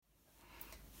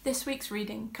This week's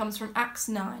reading comes from Acts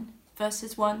 9,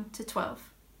 verses 1 to 12.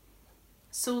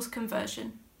 Saul's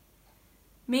conversion.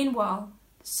 Meanwhile,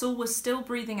 Saul was still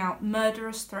breathing out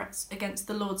murderous threats against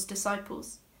the Lord's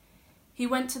disciples. He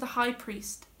went to the high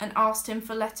priest and asked him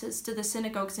for letters to the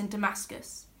synagogues in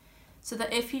Damascus, so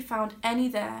that if he found any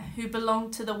there who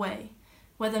belonged to the way,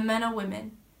 whether men or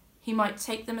women, he might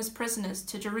take them as prisoners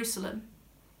to Jerusalem.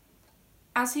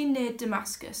 As he neared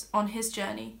Damascus on his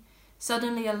journey,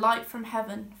 suddenly a light from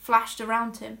heaven flashed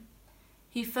around him.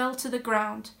 He fell to the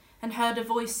ground and heard a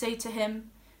voice say to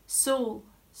him, "Saul,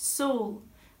 Saul,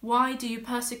 why do you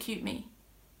persecute me?"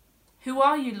 "Who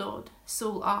are you, Lord?"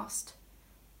 Saul asked.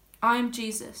 "I am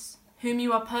Jesus, whom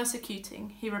you are persecuting,"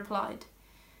 he replied.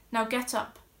 "Now get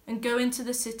up and go into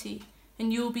the city,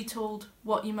 and you will be told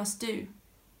what you must do."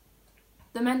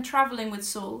 The men travelling with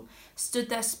Saul stood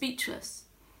there speechless.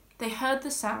 They heard the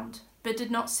sound, but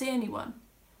did not see anyone.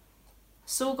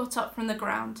 Saul got up from the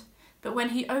ground, but when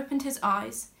he opened his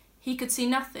eyes, he could see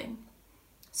nothing.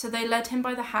 So they led him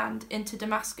by the hand into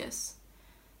Damascus.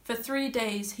 For 3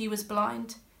 days he was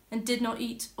blind, and did not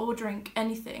eat or drink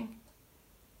anything.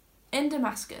 In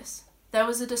Damascus there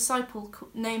was a disciple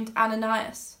named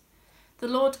Ananias. The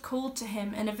Lord called to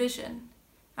him in a vision,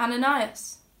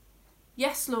 "Ananias."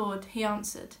 "Yes, Lord," he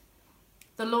answered.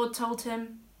 The Lord told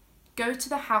him, "Go to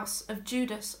the house of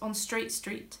Judas on Straight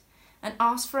Street, and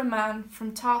ask for a man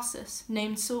from Tarsus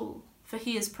named Saul, for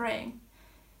he is praying.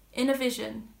 In a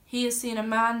vision he has seen a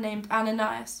man named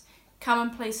Ananias come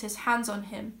and place his hands on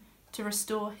him to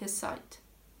restore his sight."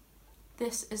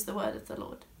 This is the word of the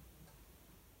Lord.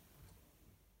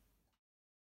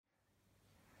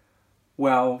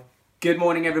 Well, good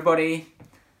morning everybody.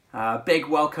 Big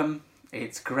welcome.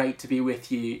 It's great to be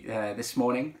with you this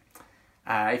morning.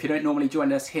 If you don't normally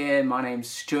join us here, my name's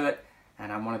Stuart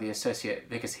and I'm one of the associate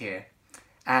vicars here.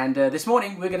 And this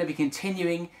morning we're going to be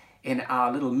continuing in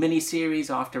our little mini-series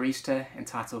after Easter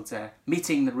entitled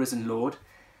Meeting the Risen Lord.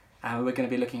 We're going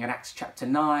to be looking at Acts chapter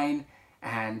 9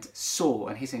 and Saul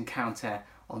and his encounter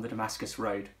on the Damascus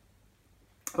Road.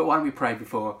 But why don't we pray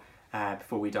before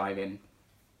we dive in.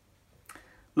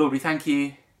 Lord, we thank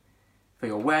you for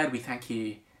your word. We thank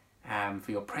you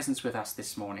for your presence with us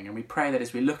this morning. And we pray that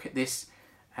as we look at this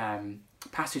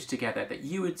passage together, that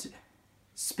you would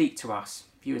speak to us,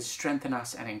 you would strengthen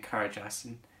us and encourage us,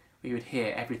 and we would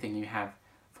hear everything you have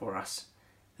for us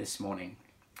this morning.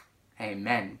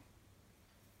 Amen.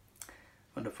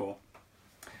 Wonderful.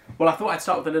 Well, I thought I'd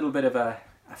start with a little bit of a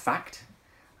fact.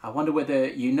 I wonder whether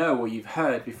you know or you've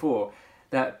heard before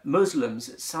that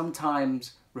Muslims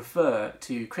sometimes refer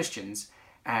to Christians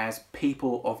as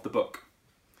people of the book.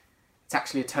 It's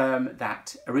actually a term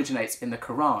that originates in the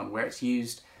Quran, where it's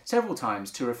used several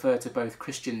times to refer to both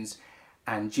Christians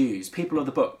and Jews. People of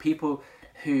the book, people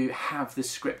who have the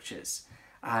scriptures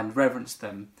and reverence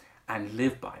them and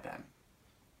live by them.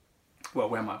 Well,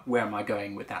 where am I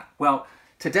going with that? Well,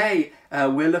 today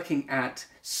we're looking at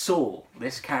Saul,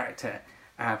 this character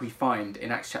we find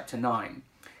in Acts chapter 9.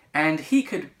 And he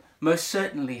could most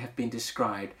certainly have been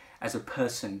described as a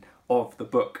person of the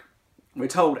book. We're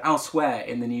told elsewhere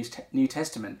in the New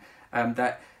Testament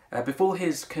that before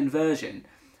his conversion,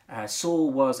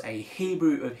 Saul was a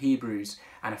Hebrew of Hebrews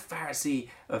and a Pharisee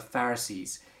of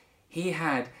Pharisees. He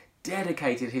had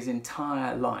dedicated his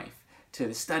entire life to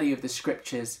the study of the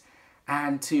scriptures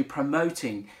and to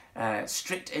promoting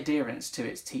strict adherence to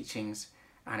its teachings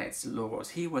and its laws.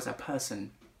 He was a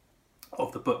person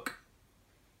of the book.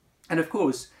 And of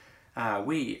course,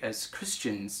 we as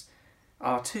Christians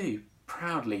are too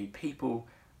proudly people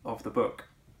of the book.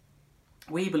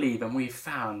 We believe and we've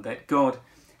found that God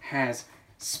has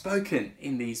spoken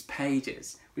in these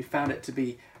pages. We found it to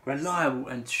be reliable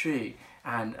and true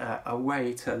and a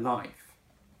way to life.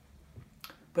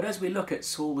 But as we look at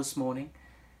Saul this morning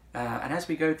and as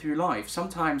we go through life,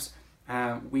 sometimes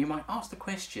we might ask the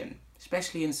question,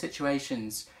 especially in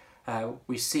situations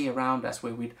we see around us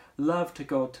where we'd love for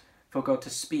God to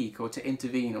speak or to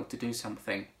intervene or to do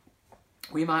something.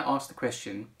 We might ask the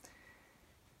question,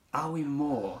 are we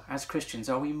more, as Christians,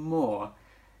 are we more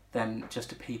than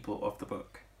just a people of the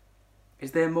book?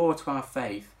 Is there more to our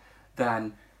faith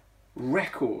than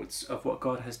records of what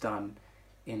God has done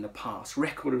in the past,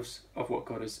 records of what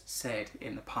God has said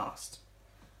in the past?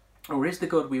 Or is the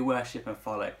God we worship and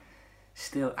follow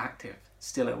still active,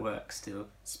 still at work, still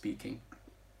speaking?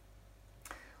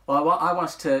 Well, I want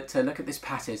us to look at this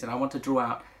passage, and I want to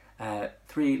draw out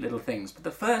 3 little things. But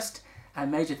the first and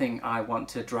major thing I want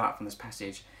to draw out from this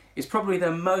passage is probably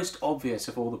the most obvious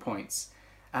of all the points,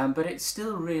 but it's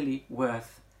still really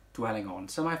worth dwelling on.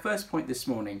 So my first point this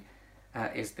morning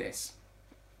is this.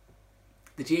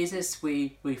 The Jesus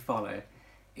we follow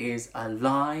is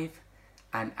alive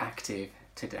and active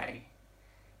today.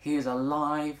 He is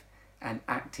alive and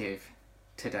active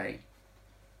today.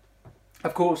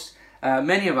 Of course,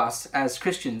 many of us as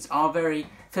Christians are very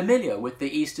familiar with the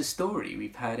Easter story.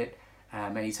 We've heard it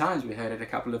many times. We heard it a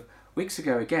couple of weeks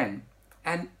ago again.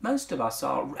 And most of us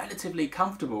are relatively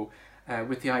comfortable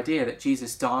with the idea that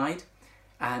Jesus died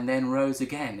and then rose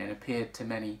again and appeared to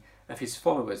many of his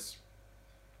followers.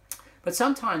 But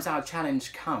sometimes our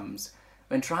challenge comes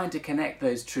when trying to connect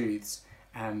those truths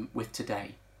with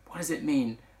today. What does it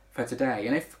mean for today?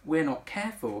 And if we're not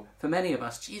careful, for many of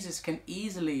us, Jesus can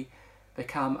easily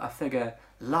become a figure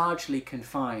largely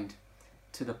confined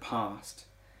to the past.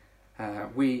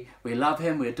 We love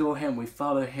him, we adore him, we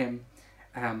follow him,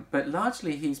 but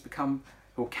largely he's become,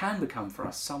 or can become for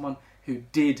us, someone who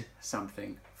did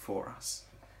something for us,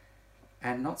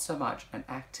 and not so much an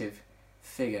active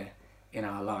figure in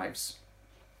our lives.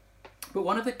 But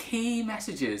one of the key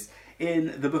messages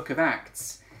in the book of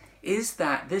Acts is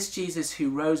that this Jesus who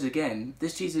rose again,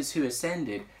 this Jesus who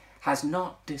ascended, has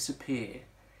not disappeared.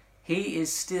 He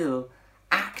is still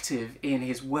active in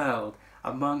his world,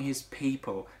 among his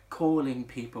people, calling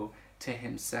people to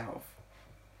himself.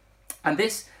 And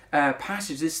this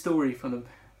passage, this story from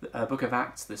the book of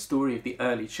Acts, the story of the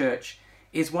early church,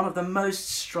 is one of the most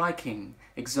striking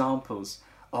examples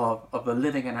of the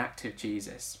living and active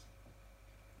Jesus.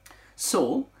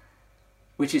 Saul,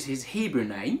 which is his Hebrew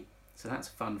name, so that's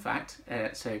a fun fact.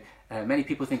 Many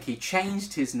people think he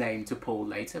changed his name to Paul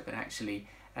later, but actually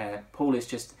Paul is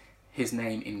just his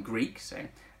name in Greek. So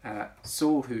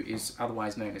Saul, who is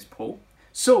otherwise known as Paul.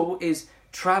 Saul is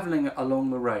travelling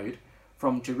along the road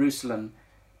from Jerusalem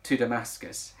to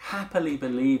Damascus, happily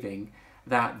believing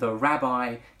that the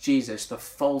Rabbi Jesus, the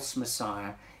false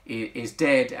Messiah, is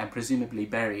dead and presumably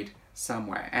buried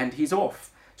somewhere. And he's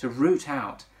off to root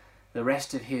out the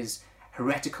rest of his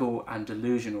heretical and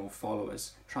delusional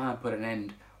followers, try and put an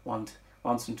end once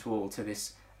and for all to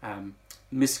this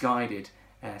misguided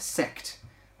sect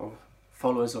of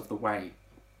followers of the way.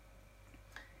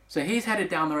 So he's headed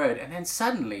down the road, and then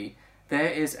suddenly there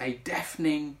is a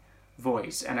deafening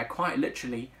voice and a quite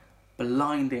literally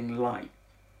blinding light.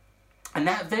 And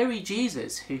that very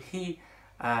Jesus, who he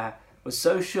was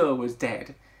so sure was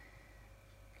dead,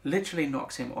 literally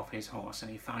knocks him off his horse,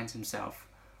 and he finds himself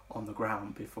on the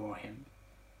ground before him.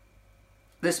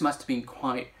 This must have been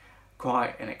quite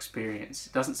an experience.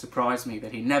 It doesn't surprise me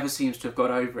that he never seems to have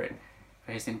got over it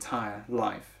for his entire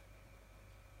life.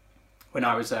 When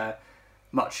I was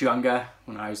much younger,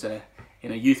 when I was in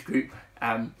a youth group,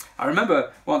 I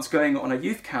remember once going on a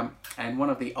youth camp, and one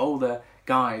of the older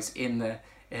guys in the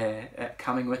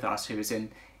coming with us, who was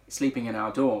sleeping in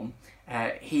our dorm,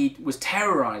 he was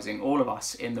terrorising all of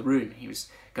us in the room. He was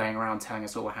going around telling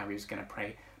us all how he was going to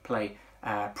play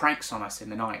pranks on us in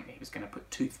the night. He was going to put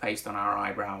toothpaste on our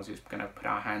eyebrows. He was going to put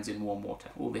our hands in warm water.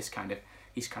 All these kind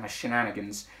of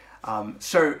shenanigans.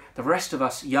 So the rest of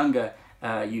us younger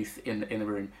youth in the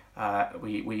room,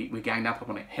 we ganged up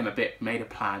on him a bit, made a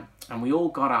plan, and we all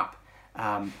got up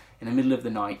in the middle of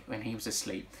the night when he was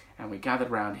asleep, and we gathered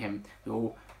around him. We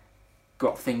all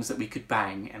got things that we could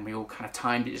bang, and we all kind of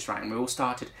timed it just right, and we all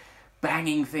started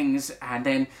banging things, and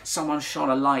then someone shone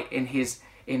a light in his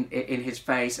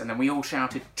face, and then we all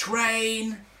shouted,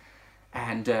 "Train!"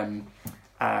 And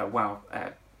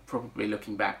probably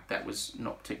looking back, that was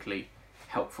not particularly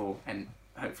helpful, and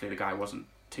hopefully the guy wasn't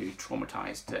too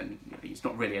traumatized, and it's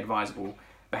not really advisable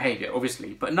behaviour,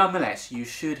 obviously, but nonetheless, you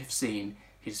should have seen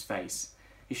his face.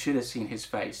 You should have seen his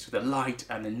face with the light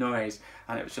and the noise,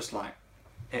 and it was just like,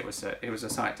 it was a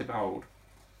sight to behold.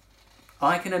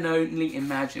 I can only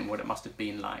imagine what it must have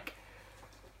been like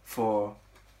for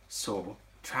Saul,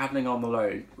 travelling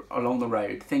along the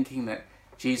road, thinking that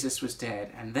Jesus was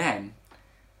dead, and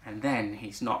then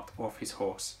he's knocked off his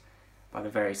horse by the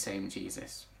very same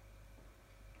Jesus.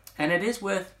 And it is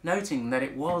worth noting that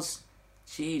it was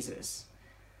Jesus.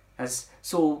 As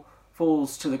Saul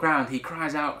falls to the ground, he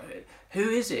cries out, "Who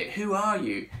is it? Who are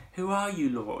you? Who are you,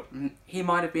 Lord?" And he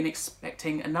might have been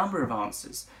expecting a number of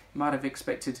answers. He might have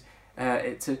expected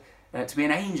it to be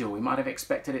an angel. He might have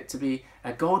expected it to be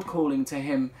a God calling to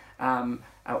him,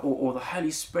 or the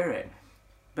Holy Spirit.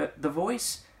 But the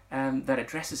voice that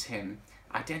addresses him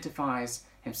identifies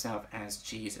himself as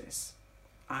Jesus.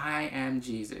 "I am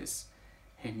Jesus,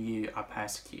 whom you are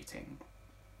persecuting."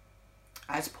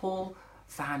 As Paul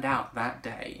found out that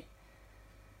day,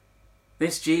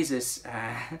 this Jesus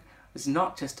was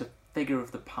not just a figure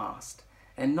of the past,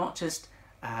 and not just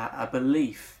a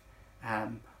belief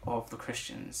of the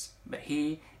Christians, but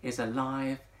he is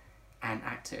alive and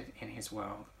active in his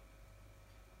world.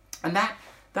 And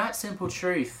that simple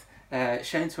truth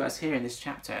shown to us here in this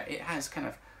chapter, it has kind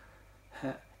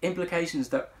of implications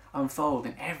that unfold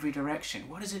in every direction.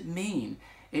 What does it mean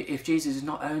if Jesus is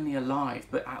not only alive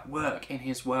but at work in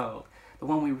his world? The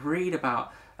one we read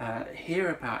about, hear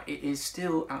about, it is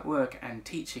still at work and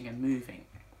teaching and moving.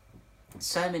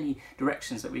 So many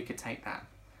directions that we could take that.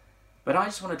 But I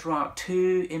just want to draw out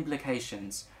two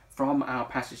implications from our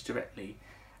passage directly.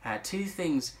 Two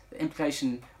things, the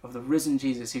implication of the risen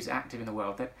Jesus who's active in the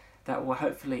world, that will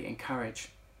hopefully encourage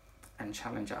and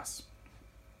challenge us.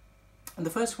 And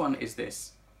the first one is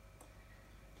this: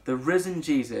 the risen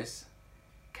Jesus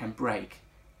can break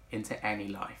into any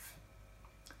life.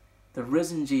 The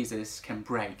risen Jesus can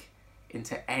break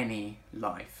into any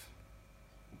life.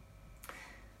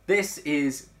 This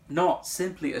is not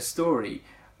simply a story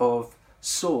of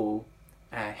Saul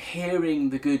hearing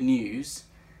the good news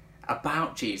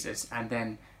about Jesus and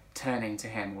then turning to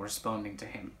him or responding to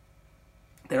him.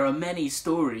 There are many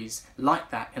stories like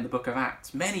that in the book of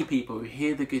Acts. Many people who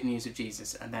hear the good news of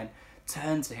Jesus and then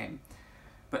turn to him.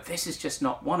 But this is just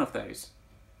not one of those.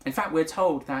 In fact, we're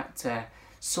told that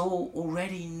Saul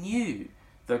already knew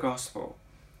the gospel.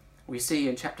 We see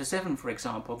in chapter 7, for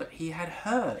example, that he had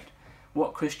heard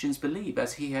what Christians believe,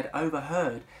 as he had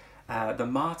overheard the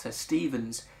martyr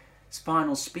Stephen's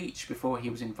final speech before he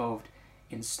was involved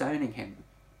in stoning him.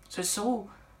 So Saul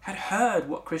had heard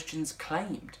what Christians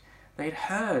claimed. They had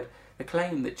heard the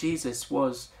claim that Jesus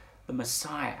was the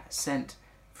Messiah sent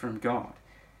from God.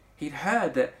 He'd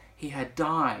heard that he had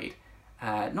died,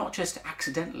 not just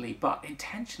accidentally, but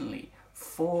intentionally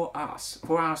for us,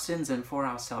 for our sins and for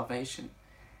our salvation.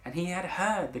 And he had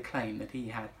heard the claim that he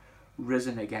had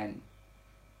risen again.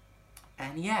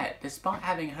 And yet, despite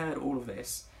having heard all of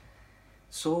this,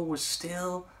 Saul was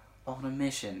still on a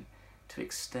mission to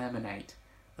exterminate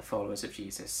the followers of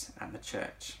Jesus and the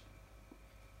church.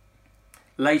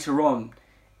 Later on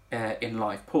in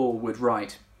life, Paul would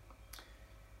write,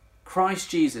 "Christ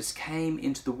Jesus came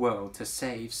into the world to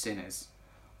save sinners,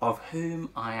 of whom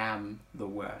I am the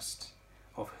worst."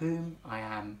 Of whom I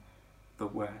am the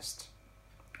worst.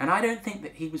 And I don't think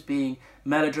that he was being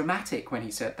melodramatic when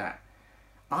he said that.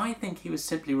 I think he was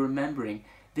simply remembering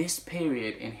this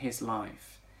period in his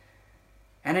life.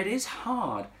 And it is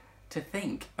hard to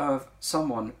think of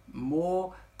someone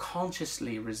more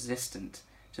consciously resistant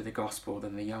to the gospel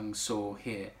than the young Saul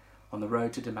here on the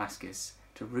road to Damascus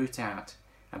to root out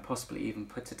and possibly even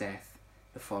put to death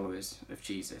the followers of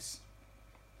Jesus.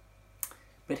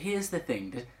 But here's the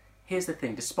thing,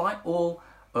 despite all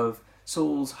of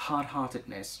Saul's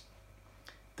hard-heartedness,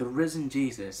 the risen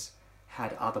Jesus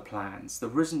had other plans. The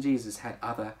risen Jesus had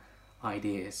other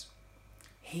ideas.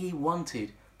 He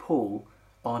wanted Paul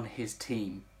on his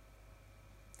team.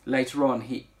 Later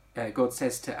on, God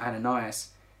says to Ananias,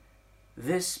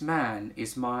 "This man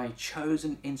is my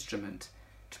chosen instrument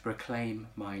to proclaim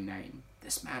my name."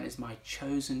 This man is my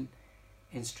chosen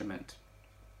instrument.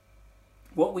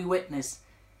 What we witness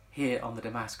here on the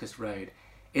Damascus Road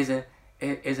is a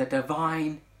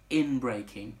divine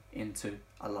inbreaking into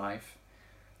a life.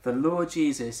 The Lord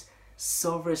Jesus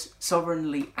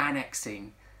sovereignly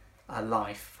annexing a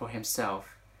life for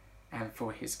himself and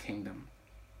for his kingdom.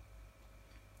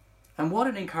 And what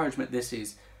an encouragement this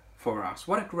is for us.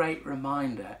 What a great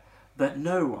reminder that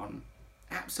no one,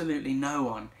 absolutely no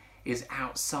one, is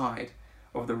outside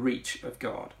of the reach of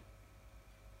God.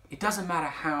 It doesn't matter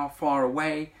how far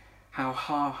away, how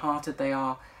hard-hearted they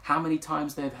are, how many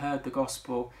times they've heard the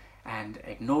gospel and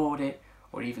ignored it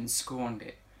or even scorned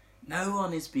it. No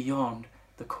one is beyond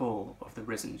the call of the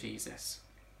risen Jesus.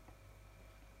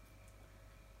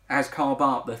 As Karl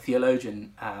Barth, the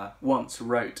theologian, once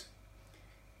wrote,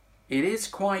 "It is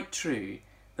quite true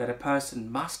that a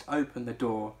person must open the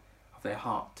door of their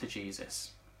heart to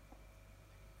Jesus.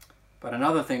 But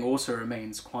another thing also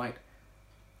remains quite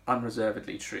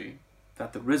unreservedly true,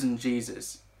 that the risen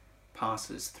Jesus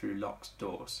passes through locked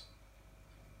doors."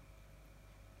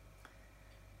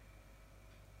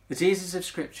 The Jesus of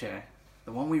Scripture,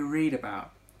 the one we read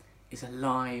about, is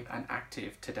alive and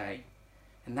active today.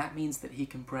 And that means that he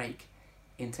can break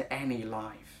into any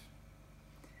life.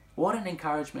 What an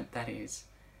encouragement that is.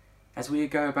 As we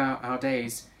go about our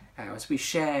days, as we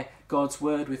share God's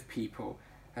word with people,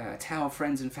 tell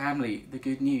friends and family the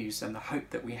good news and the hope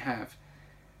that we have,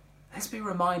 let's be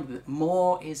reminded that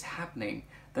more is happening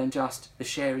than just the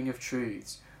sharing of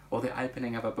truths or the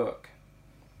opening of a book.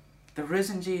 The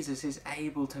risen Jesus is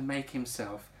able to make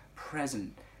himself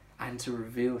present and to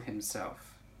reveal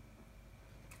himself.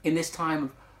 In this time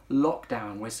of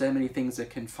lockdown where so many things are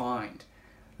confined,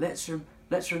 let's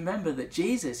remember that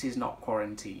Jesus is not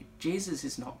quarantined. Jesus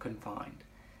is not confined.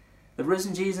 The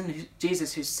risen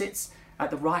Jesus who sits at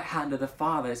the right hand of the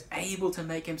Father, is able to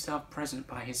make himself present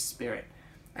by his Spirit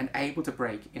and able to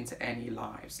break into any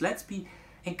lives. Let's be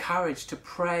encouraged to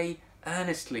pray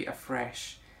earnestly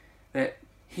afresh that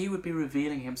he would be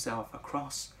revealing himself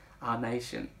across our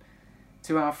nation,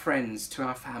 to our friends, to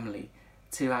our family,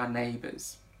 to our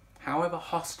neighbours, however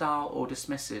hostile or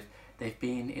dismissive they've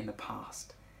been in the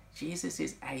past. Jesus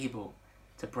is able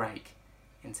to break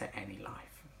into any life.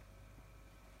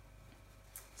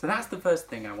 So that's the first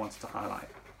thing I wanted to highlight.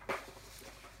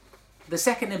 The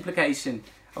second implication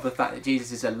of the fact that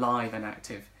Jesus is alive and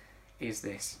active is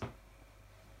this: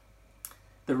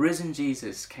 the risen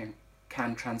Jesus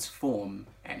can transform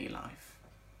any life.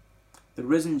 The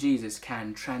risen Jesus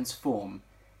can transform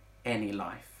any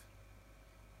life.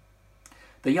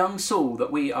 The young Saul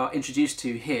that we are introduced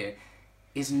to here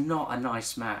is not a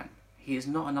nice man. He is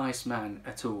not a nice man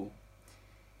at all.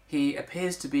 He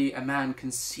appears to be a man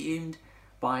consumed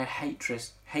by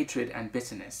hatred and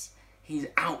bitterness. He's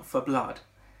out for blood.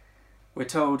 We're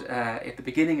told at the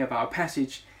beginning of our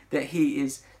passage that he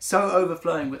is so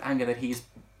overflowing with anger that he's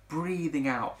breathing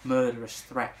out murderous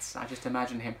threats. I just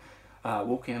imagine him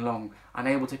walking along,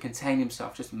 unable to contain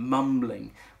himself, just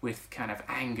mumbling with kind of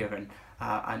anger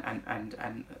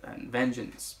and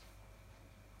vengeance.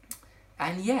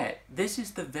 And yet, this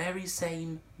is the very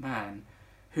same man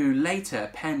who later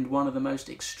penned one of the most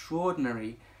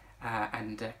extraordinary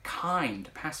and kind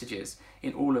passages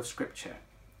in all of Scripture,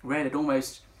 read at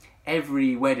almost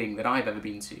every wedding that I've ever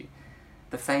been to,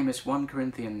 the famous 1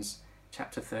 Corinthians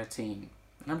chapter 13.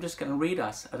 And I'm just going to read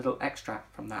us a little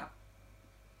extract from that.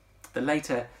 The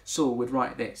later Saul would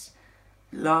write this: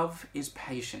 "Love is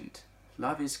patient,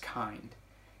 love is kind.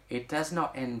 It does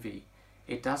not envy,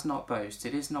 it does not boast,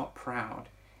 it is not proud,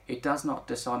 it does not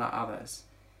dishonour others.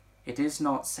 It is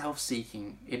not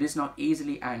self-seeking, it is not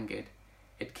easily angered,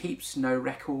 it keeps no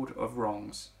record of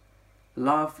wrongs.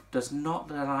 Love does not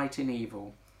delight in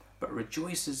evil, but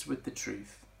rejoices with the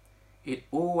truth. It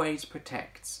always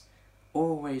protects,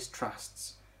 always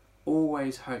trusts,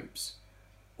 always hopes,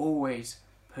 always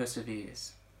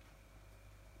perseveres."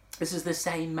 This is the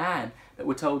same man that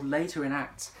we're told later in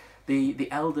Acts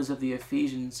the elders of the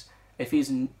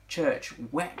Ephesian church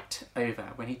wept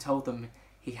over when he told them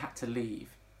he had to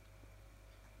leave.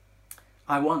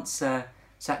 I once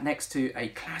sat next to a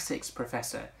classics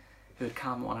professor who had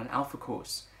come on an Alpha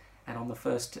course, and on the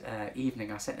first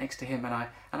evening I sat next to him and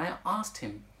I asked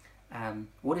him,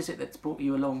 what is it that's brought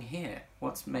you along here?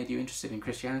 What's made you interested in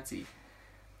Christianity?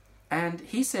 And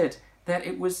he said that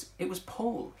it was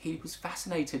Paul. He was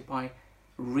fascinated by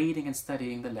reading and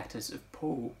studying the letters of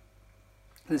Paul.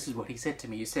 This is what he said to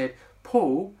me. He said,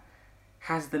 "Paul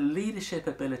has the leadership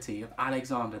ability of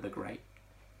Alexander the Great.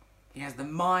 He has the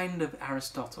mind of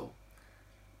Aristotle.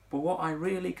 But what I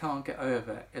really can't get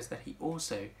over is that he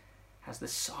also has the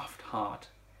soft heart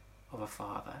of a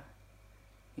father."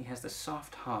 He has the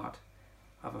soft heart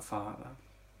of a father.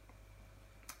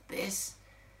 This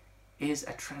is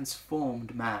a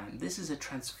transformed man. This is a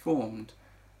transformed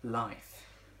life.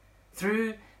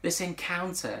 Through this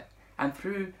encounter and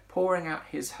through pouring out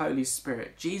his Holy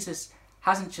Spirit, Jesus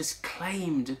hasn't just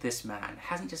claimed this man,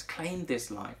 hasn't just claimed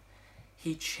this life.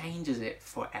 He changes it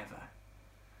forever.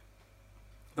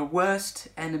 The worst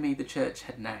enemy the church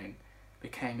had known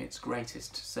became its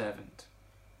greatest servant.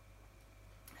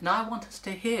 And I want us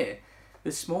to hear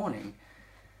this morning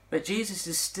that Jesus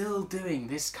is still doing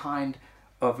this kind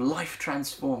of life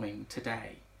transforming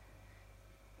today.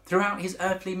 Throughout his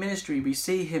earthly ministry, we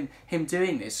see him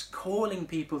doing this, calling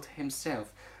people to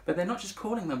himself. But they're not just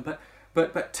calling them,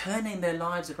 but turning their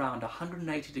lives around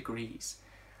 180 degrees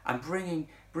and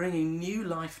bringing new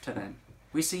life to them.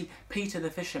 We see Peter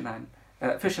the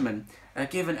fisherman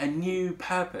given a new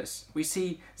purpose. We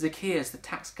see Zacchaeus the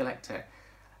tax collector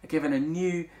given a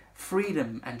new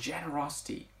freedom and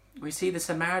generosity. We see the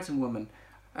Samaritan woman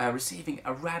receiving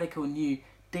a radical new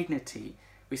dignity.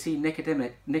 We see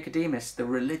Nicodemus, the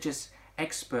religious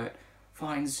expert,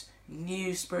 finds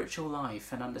new spiritual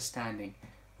life and understanding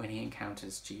when he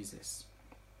encounters Jesus.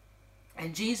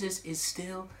 And Jesus is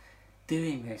still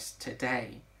doing this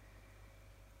today.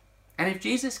 And if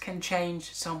Jesus can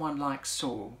change someone like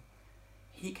Saul,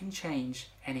 he can change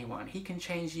anyone. He can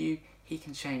change you, he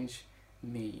can change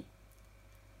me.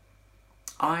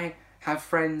 I have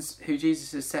friends who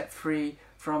Jesus has set free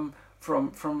from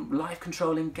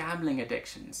life-controlling gambling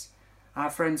addictions. I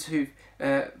have friends who've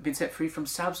been set free from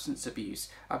substance abuse.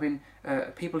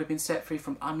 People have been set free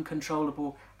from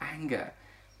uncontrollable anger.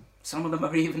 Some of them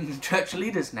are even church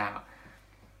leaders now.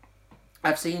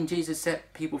 I've seen Jesus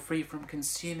set people free from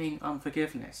consuming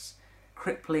unforgiveness,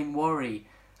 crippling worry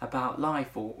about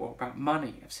life or about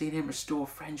money. I've seen him restore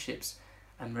friendships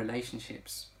and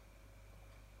relationships.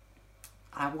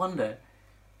 I wonder,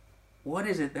 what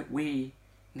is it that we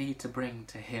need to bring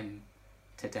to him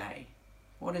today?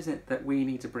 What is it that we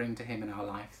need to bring to him in our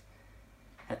life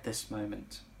at this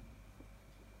moment?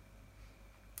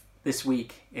 This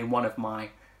week, in one of my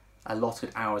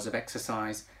allotted hours of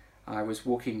exercise, I was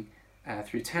walking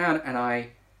through town and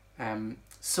I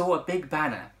saw a big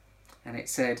banner, and it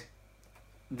said,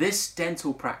 "This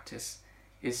dental practice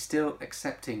is still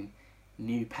accepting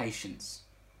new patients."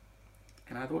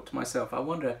 And I thought to myself, I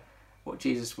wonder what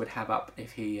Jesus would have up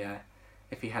if he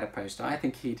had a poster. I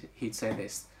think he'd say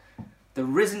this: "The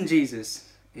risen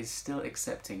Jesus is still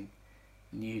accepting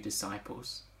new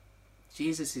disciples."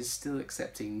 Jesus is still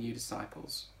accepting new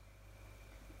disciples.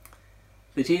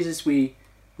 The Jesus we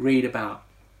read about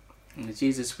and the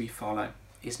Jesus we follow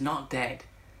is not dead,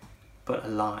 but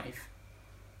alive.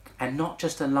 And not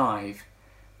just alive,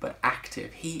 but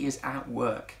active. He is at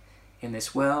work in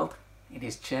this world, in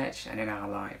his church, and in our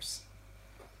lives.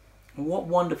 And what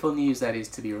wonderful news that is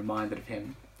to be reminded of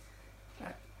him.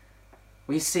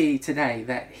 We see today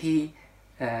that he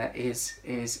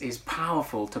is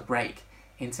powerful to break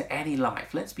into any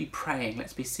life. Let's be praying,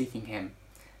 let's be seeking him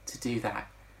to do that.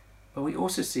 But we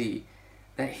also see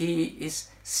that he is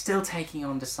still taking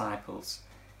on disciples,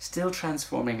 still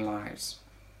transforming lives.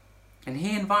 And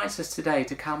he invites us today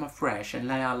to come afresh and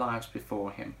lay our lives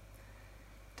before him.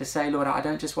 To say, "Lord, I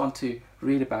don't just want to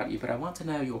read about you, but I want to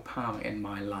know your power in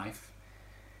my life.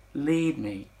 Lead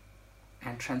me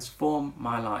and transform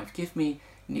my life. Give me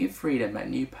new freedom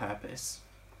and new purpose."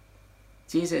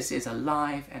 Jesus is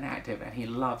alive and active, and he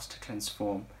loves to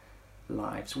transform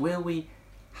lives. Will we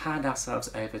hand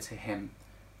ourselves over to him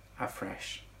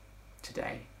afresh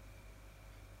today?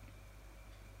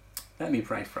 Let me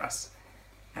pray for us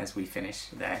as we finish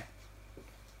there.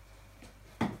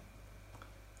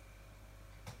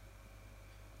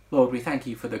 Lord, we thank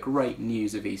you for the great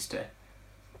news of Easter,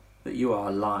 that you are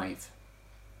alive.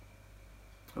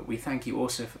 But we thank you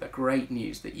also for the great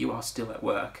news that you are still at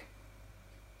work,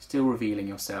 still revealing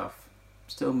yourself,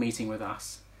 still meeting with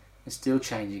us, and still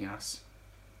changing us.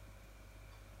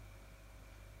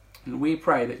 And we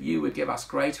pray that you would give us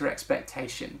greater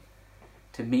expectation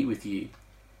to meet with you,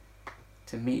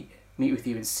 to meet with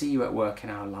you and see you at work in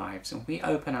our lives. And we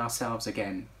open ourselves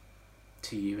again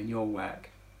to you and your work.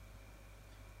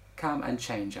 Come and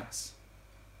change us.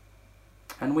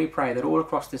 And we pray that all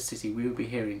across this city we will be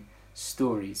hearing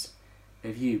stories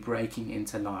of you breaking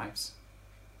into lives.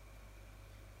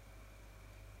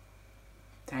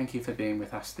 Thank you for being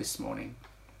with us this morning.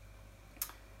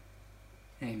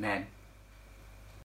 Amen.